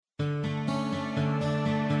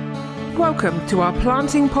Welcome to our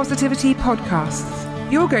Planting Positivity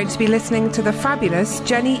podcasts. You're going to be listening to the fabulous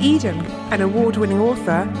Jenni Eden, an award-winning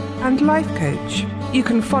author and life coach. You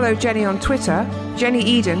can follow Jenni on Twitter,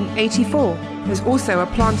 JenniEden84. There's also a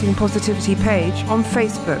Planting Positivity page on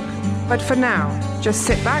Facebook. But for now, just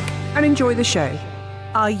sit back and enjoy the show.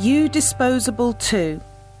 Are you disposable too?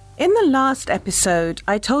 In the last episode,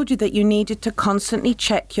 I told you that you needed to constantly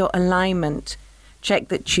check your alignment. Check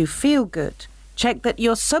that you feel good. Check that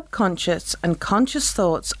your subconscious and conscious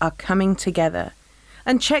thoughts are coming together.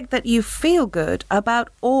 And check that you feel good about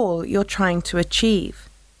all you're trying to achieve.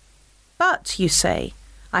 But, you say,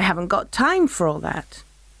 I haven't got time for all that.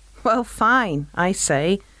 Well, fine, I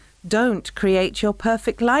say. Don't create your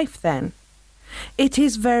perfect life then. It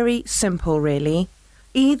is very simple, really.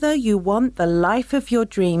 Either you want the life of your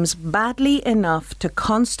dreams badly enough to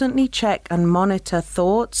constantly check and monitor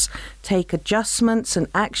thoughts, take adjustments and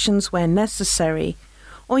actions where necessary,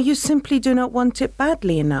 or you simply do not want it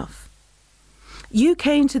badly enough. You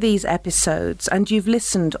came to these episodes and you've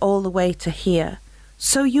listened all the way to here,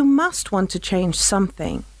 so you must want to change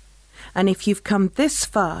something. And if you've come this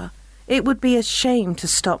far, it would be a shame to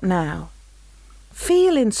stop now.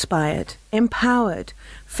 Feel inspired, empowered.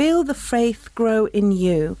 Feel the faith grow in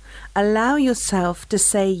you. Allow yourself to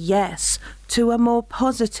say yes to a more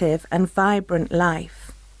positive and vibrant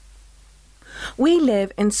life. We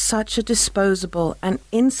live in such a disposable and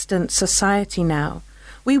instant society now.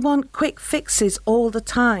 We want quick fixes all the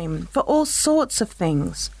time for all sorts of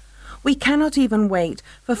things. We cannot even wait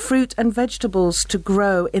for fruit and vegetables to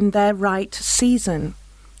grow in their right season.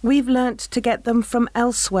 We've learnt to get them from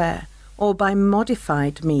elsewhere or by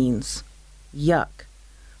modified means. Yuck.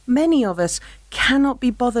 Many of us cannot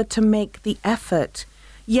be bothered to make the effort,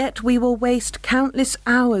 yet we will waste countless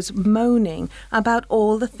hours moaning about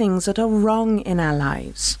all the things that are wrong in our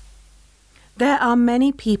lives. There are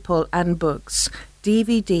many people and books,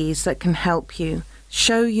 DVDs that can help you,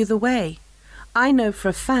 show you the way. I know for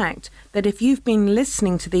a fact that if you've been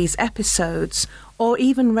listening to these episodes or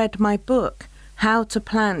even read my book, How to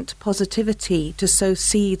Plant Positivity to Sow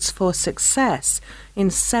Seeds for Success in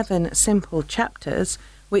 7 simple chapters,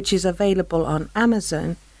 which is available on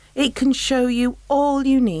Amazon, it can show you all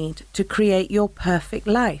you need to create your perfect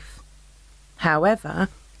life. However,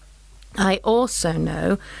 I also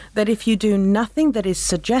know that if you do nothing that is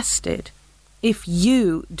suggested, if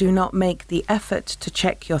you do not make the effort to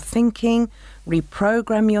check your thinking,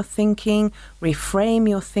 reprogram your thinking, reframe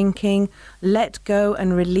your thinking, let go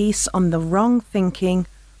and release on the wrong thinking,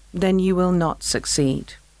 then you will not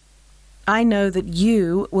succeed. I know that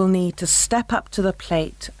you will need to step up to the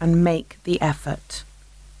plate and make the effort.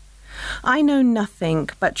 I know nothing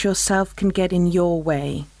but yourself can get in your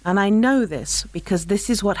way, and I know this because this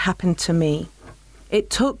is what happened to me.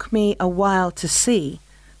 It took me a while to see.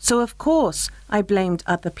 So of course I blamed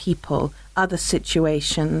other people, other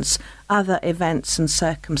situations, other events and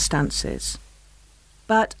circumstances.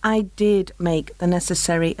 But I did make the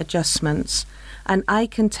necessary adjustments, and I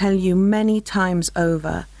can tell you many times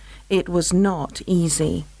over, it was not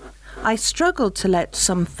easy. I struggled to let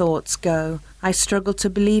some thoughts go. I struggled to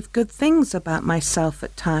believe good things about myself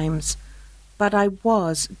at times. But I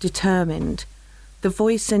was determined. The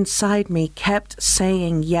voice inside me kept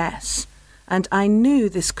saying yes. And I knew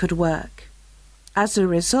this could work. As a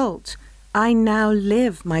result, I now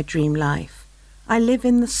live my dream life. I live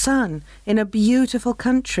in the sun, in a beautiful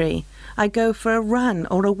country. I go for a run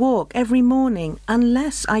or a walk every morning,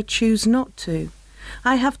 unless I choose not to.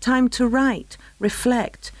 I have time to write,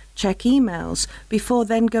 reflect, check emails, before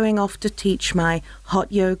then going off to teach my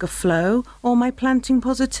hot yoga flow or my planting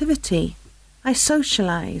positivity. I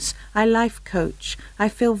socialize, I life coach, I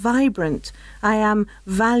feel vibrant, I am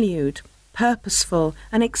valued, purposeful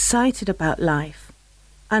and excited about life.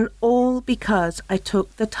 And all because I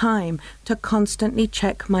took the time to constantly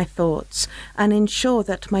check my thoughts and ensure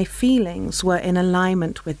that my feelings were in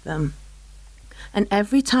alignment with them. And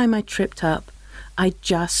every time I tripped up, I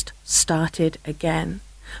just started again.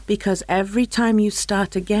 Because every time you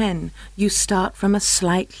start again, you start from a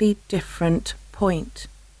slightly different point.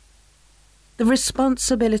 The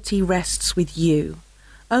responsibility rests with you.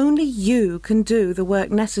 Only you can do the work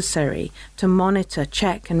necessary to monitor,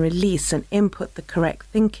 check and release and input the correct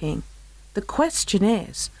thinking. The question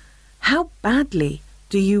is, how badly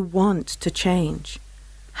do you want to change?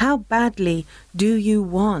 How badly do you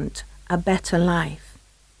want a better life?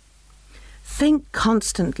 Think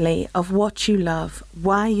constantly of what you love,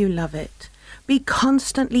 why you love it. Be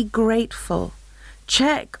constantly grateful.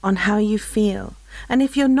 Check on how you feel. And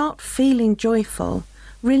if you're not feeling joyful,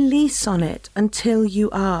 release on it until you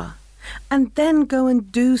are. and then go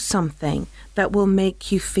and do something that will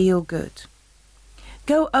make you feel good.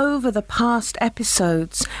 Go over the past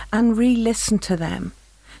episodes and re-listen to them.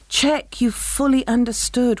 Check you've fully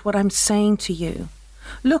understood what I'm saying to you.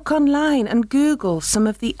 Look online and Google some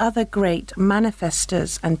of the other great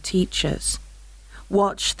manifestors and teachers.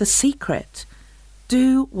 Watch The Secret.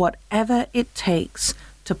 Do whatever it takes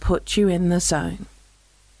to put you in the zone.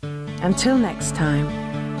 Until next time,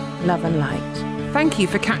 love and light. Thank you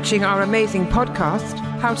for catching our amazing podcast,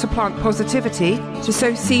 How to Plant Positivity to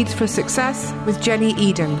Sow Seeds for Success with Jenni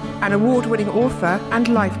Eden, an award-winning author and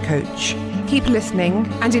life coach. Keep listening,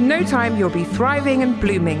 and in no time you'll be thriving and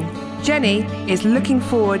blooming. Jenni is looking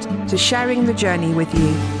forward to sharing the journey with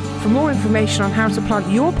you. For more information on how to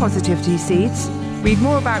plant your positivity seeds, read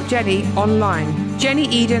more about Jenni online,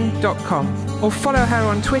 jennieden.com, or follow her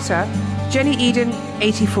on Twitter,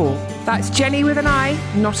 JenniEden84. That's Jenni with an I,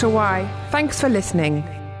 not a Y. Thanks for listening.